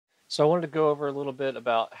So I wanted to go over a little bit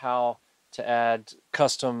about how to add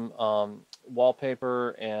custom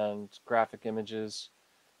wallpaper and graphic images.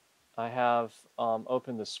 I have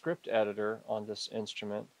opened the script editor on this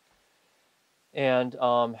instrument, and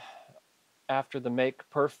after the make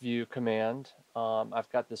perf view command, I've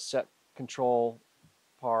got the set control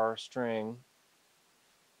par string.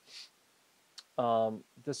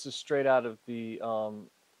 This is straight out of the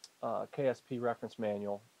KSP reference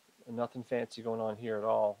manual. Nothing fancy going on here at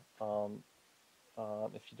all.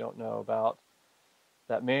 If you don't know about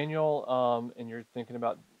that manual and you're thinking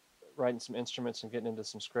about writing some instruments and getting into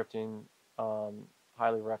some scripting,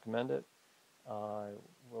 highly recommend it. I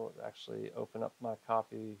will actually open up my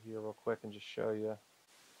copy here real quick and just show you.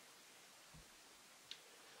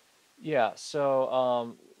 Yeah,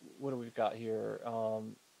 so what do we got here?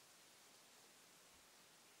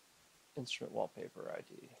 Instrument wallpaper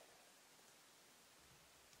ID.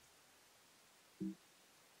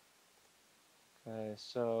 Okay,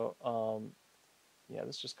 so yeah,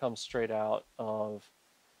 this just comes straight out of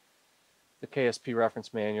the KSP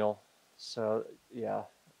reference manual. So yeah,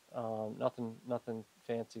 nothing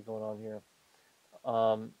fancy going on here.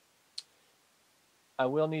 I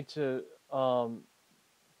will need to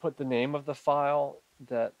put the name of the file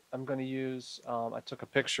that I'm going to use. I took a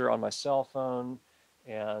picture on my cell phone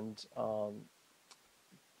and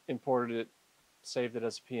imported it, saved it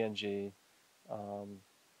as a PNG,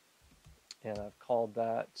 and I've called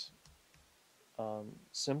that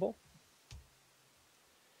symbol.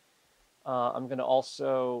 I'm going to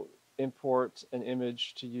also import an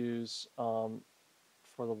image to use for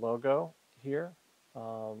the logo here.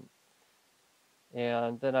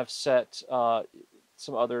 And then I've set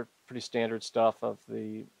some other pretty standard stuff of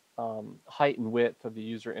the height and width of the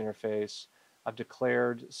user interface. I've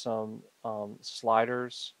declared some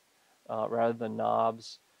sliders rather than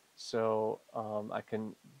knobs, so I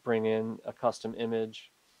can bring in a custom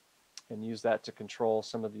image and use that to control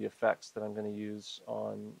some of the effects that I'm going to use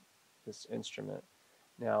on this instrument.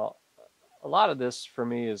 Now, a lot of this for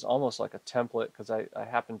me is almost like a template because I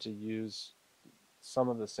happen to use some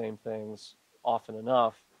of the same things often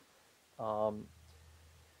enough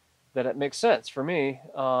that it makes sense for me.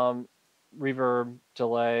 Reverb,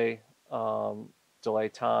 delay, delay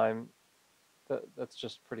time, that's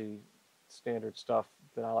just pretty standard stuff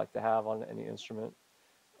that I like to have on any instrument.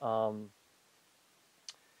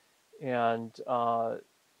 And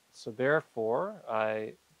so therefore,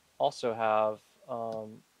 I also have,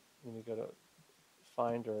 let me go to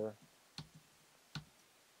Finder,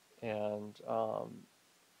 and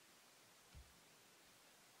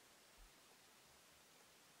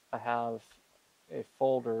I have a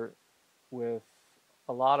folder with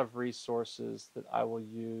a lot of resources that I will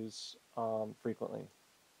use frequently.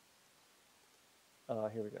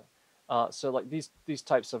 Here we go. So like these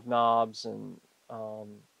types of knobs and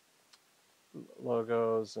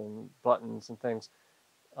logos and buttons and things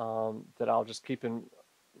that I'll just keep in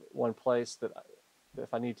one place that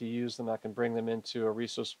if I need to use them, I can bring them into a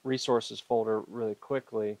resources folder really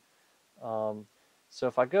quickly. So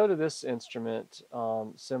if I go to this instrument,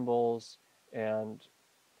 symbols and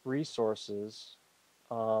resources,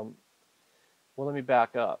 well, let me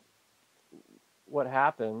back up. What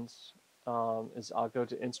happens is I'll go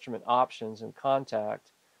to instrument options in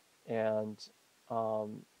Kontakt and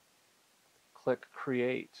click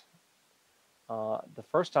create. The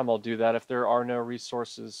first time I'll do that, if there are no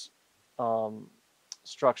resources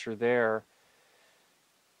structure there,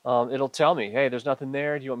 it'll tell me, hey, there's nothing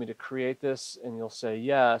there. Do you want me to create this? And you'll say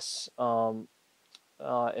yes.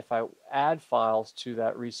 If I add files to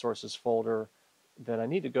that resources folder, then I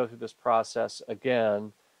need to go through this process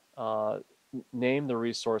again, name the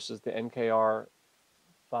resources, the NKR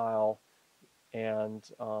file, and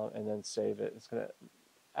then save it. It's going to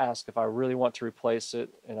ask if I really want to replace it,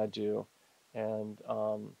 and I do. And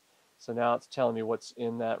so now it's telling me what's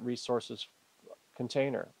in that resources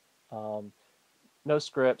container. No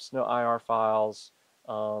scripts, no IR files.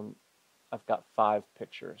 I've got 5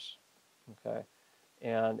 pictures. Okay,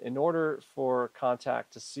 and in order for Kontakt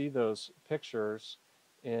to see those pictures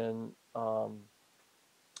in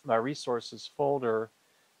my resources folder,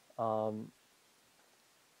 let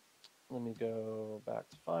me go back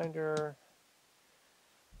to Finder.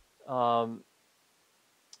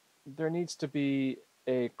 There needs to be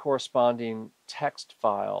a corresponding text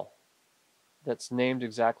file that's named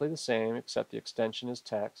exactly the same, except the extension is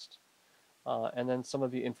text. And then some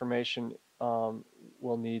of the information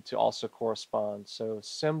will need to also correspond. So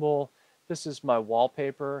symbol, this is my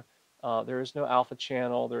wallpaper. There is no alpha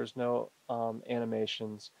channel, there's no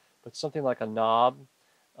animations, but something like a knob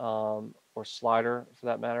or slider for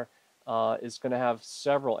that matter, is going to have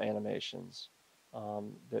several animations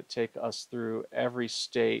that take us through every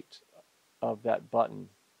state of that button.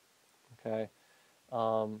 Okay.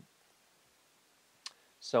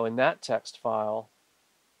 So in that text file,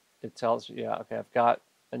 it tells you, yeah, okay, I've got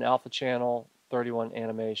an alpha channel, 31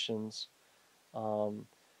 animations.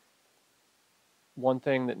 One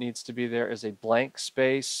thing that needs to be there is a blank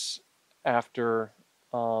space after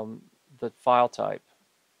the file type.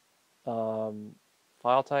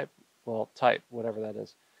 File type, well, type, whatever that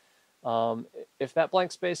is. If that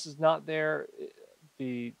blank space is not there,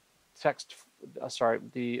 the text,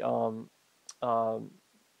 the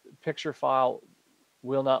picture file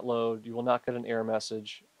will not load. You will not get an error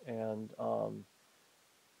message, and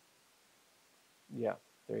yeah,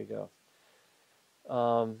 there you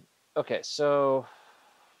go. Okay, so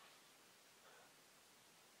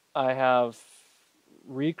I have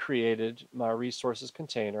recreated my resources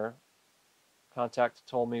container. Kontakt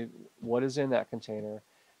told me what is in that container,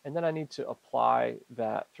 and then I need to apply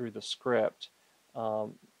that through the script.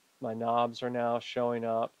 My knobs are now showing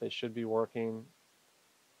up. They should be working,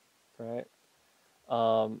 right?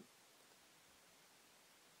 You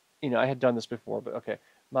know, I had done this before, but okay.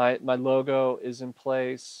 My logo is in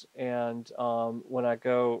place, and when I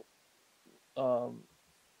go, all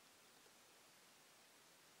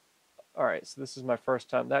right, so this is my first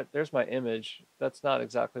time. There's my image. That's not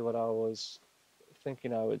exactly what I was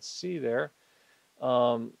thinking I would see there.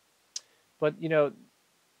 But you know,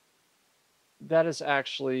 that is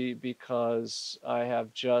actually because I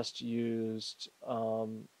have just used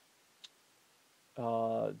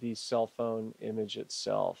the cell phone image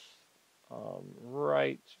itself,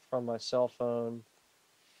 right from my cell phone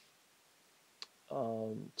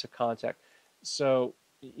to Kontakt. So,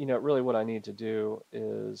 you know, really what I need to do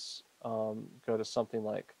is go to something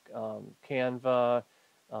like Canva.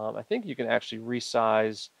 I think you can actually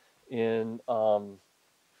resize in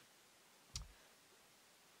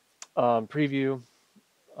preview.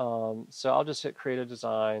 So I'll just hit create a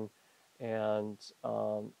design and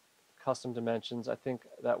custom dimensions. I think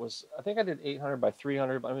I did 800 by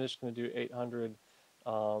 300, but I'm just going to do 800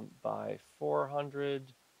 by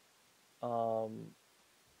 400.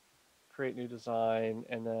 Create new design,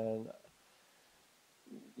 and then,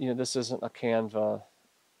 you know, this isn't a Canva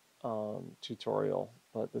tutorial,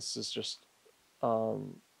 but this is just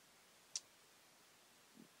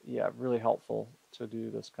yeah, really helpful to do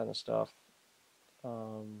this kind of stuff.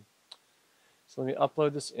 So let me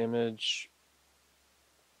upload this image.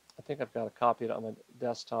 I think I've got a copy of it on my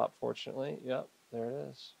desktop, fortunately. Yep, there it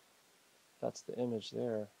is. That's the image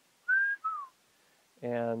there.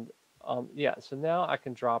 And yeah, so now I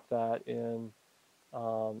can drop that in.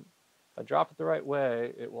 If I drop it the right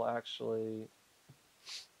way, it will actually,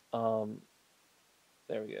 there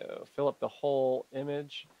we go, fill up the whole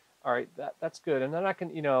image. All right, that's good. And then I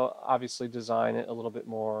can, you know, obviously design it a little bit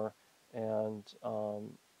more and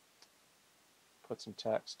put some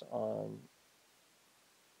text on.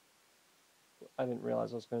 I didn't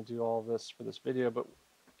realize I was going to do all of this for this video, but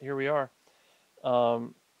here we are.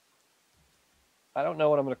 I don't know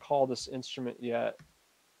what I'm going to call this instrument yet,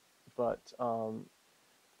 but I'll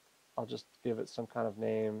just give it some kind of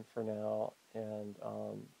name for now, and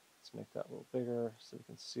let's make that a little bigger so we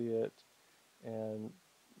can see it. And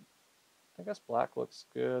I guess black looks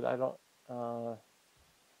good. I don't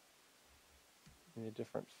need a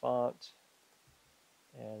different font,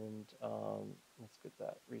 and let's get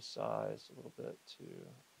that resized a little bit to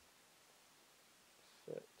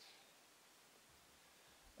fit.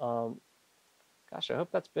 Gosh, I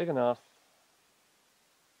hope that's big enough.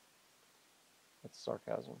 That's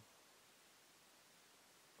sarcasm.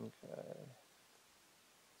 Okay.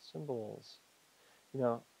 Symbols. You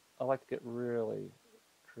know, I like to get really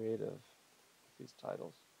creative with these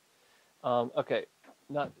titles. Okay,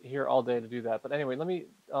 not here all day to do that, but anyway, let me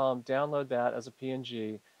download that as a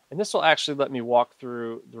PNG, and this will actually let me walk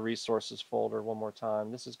through the resources folder one more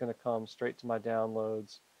time. This is going to come straight to my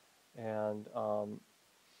downloads, and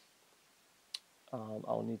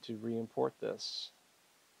I'll need to re-import this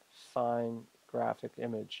fine graphic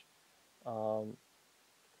image. So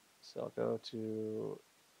I'll go to,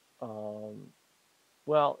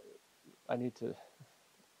 well, I need to,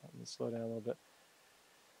 let me slow down a little bit.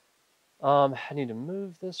 I need to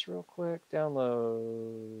move this real quick.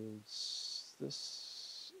 Downloads.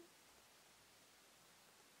 This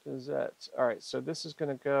is it. All right, so this is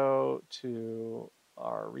going to go to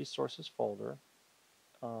our resources folder.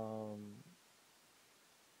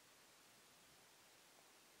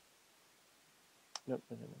 Nope,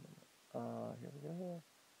 no. Here we go.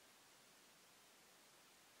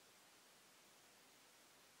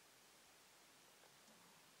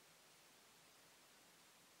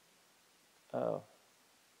 Oh.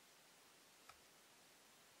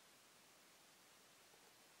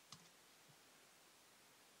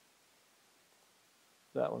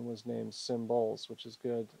 That one was named Symbols, which is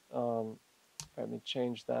good. Let me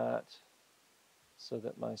change that so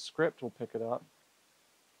that my script will pick it up.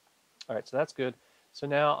 All right, so that's good. So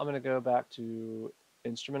now I'm going to go back to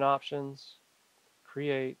Instrument Options,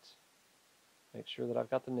 Create, make sure that I've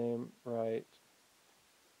got the name right,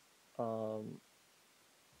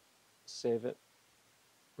 save it,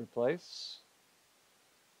 replace.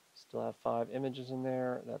 Still have 5 images in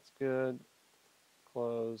there. That's good.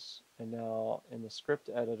 Close. And now in the script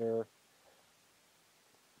editor,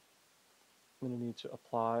 I'm going to need to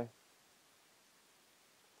apply.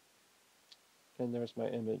 And there's my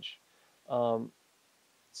image.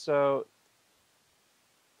 So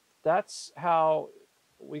that's how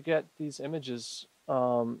we get these images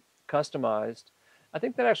customized. I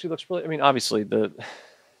think that actually looks really, I mean, obviously the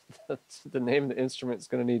name of the instrument is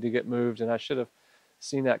going to need to get moved, and I should have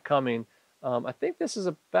seen that coming. I think this is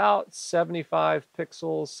about 75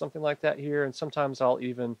 pixels, something like that here, and sometimes I'll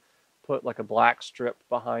even put like a black strip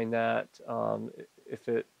behind that if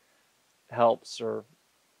it helps, or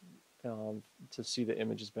to see the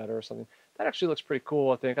images better or something. That actually looks pretty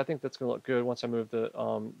cool, I think. I think that's going to look good once I move the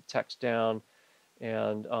text down.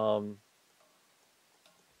 And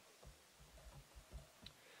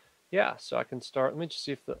yeah, so I can start. Let me just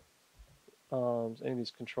see if the any of these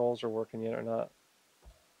controls are working yet or not.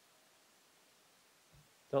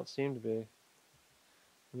 Don't seem to be.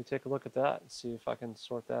 Let me take a look at that and see if I can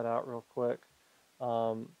sort that out real quick.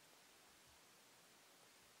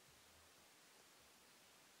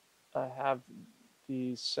 I have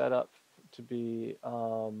these set up to be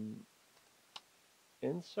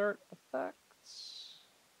insert effects.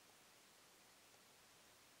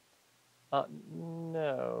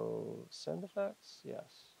 No, send effects,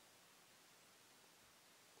 yes.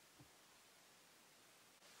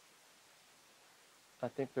 I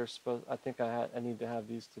think they're supposed. I think I need to have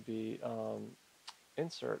these to be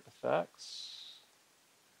insert effects,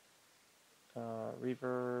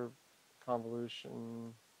 reverb,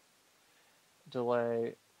 convolution,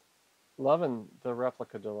 delay. Loving the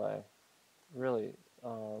replica delay. Really,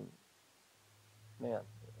 man,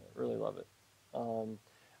 really love it. All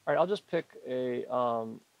right, I'll just pick a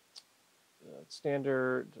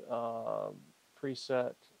standard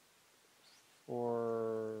preset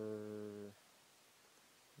for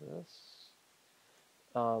this.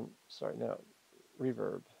 Sorry, no,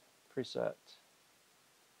 reverb preset.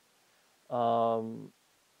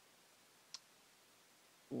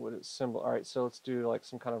 What is symbol? All right, so let's do like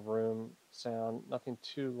some kind of room sound. Nothing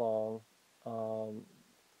too long, long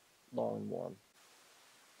and warm.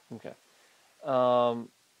 Okay.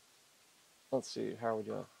 Let's see. How are we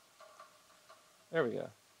doing? There we go.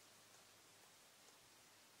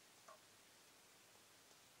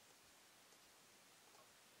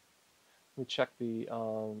 We check the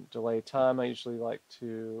delay time. I usually like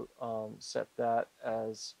to set that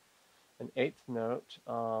as an 1/8 note.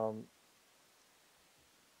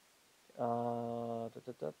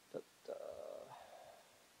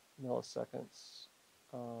 Milliseconds.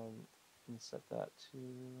 And set that to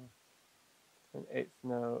an 1/8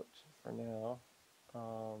 note for now.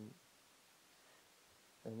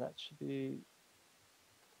 And that should be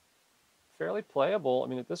fairly playable. I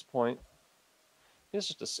mean, at this point, it's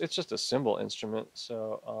just a cymbal instrument.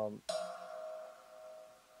 So,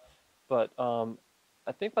 but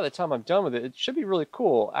I think by the time I'm done with it, it should be really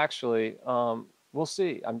cool. Actually, we'll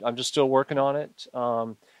see. I'm just still working on it.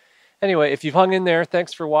 Anyway, if you've hung in there,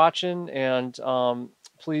 thanks for watching, and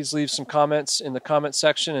please leave some comments in the comment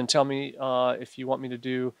section and tell me if you want me to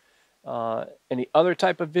do any other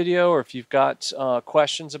type of video, or if you've got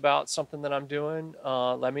questions about something that I'm doing,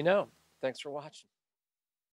 let me know. Thanks for watching.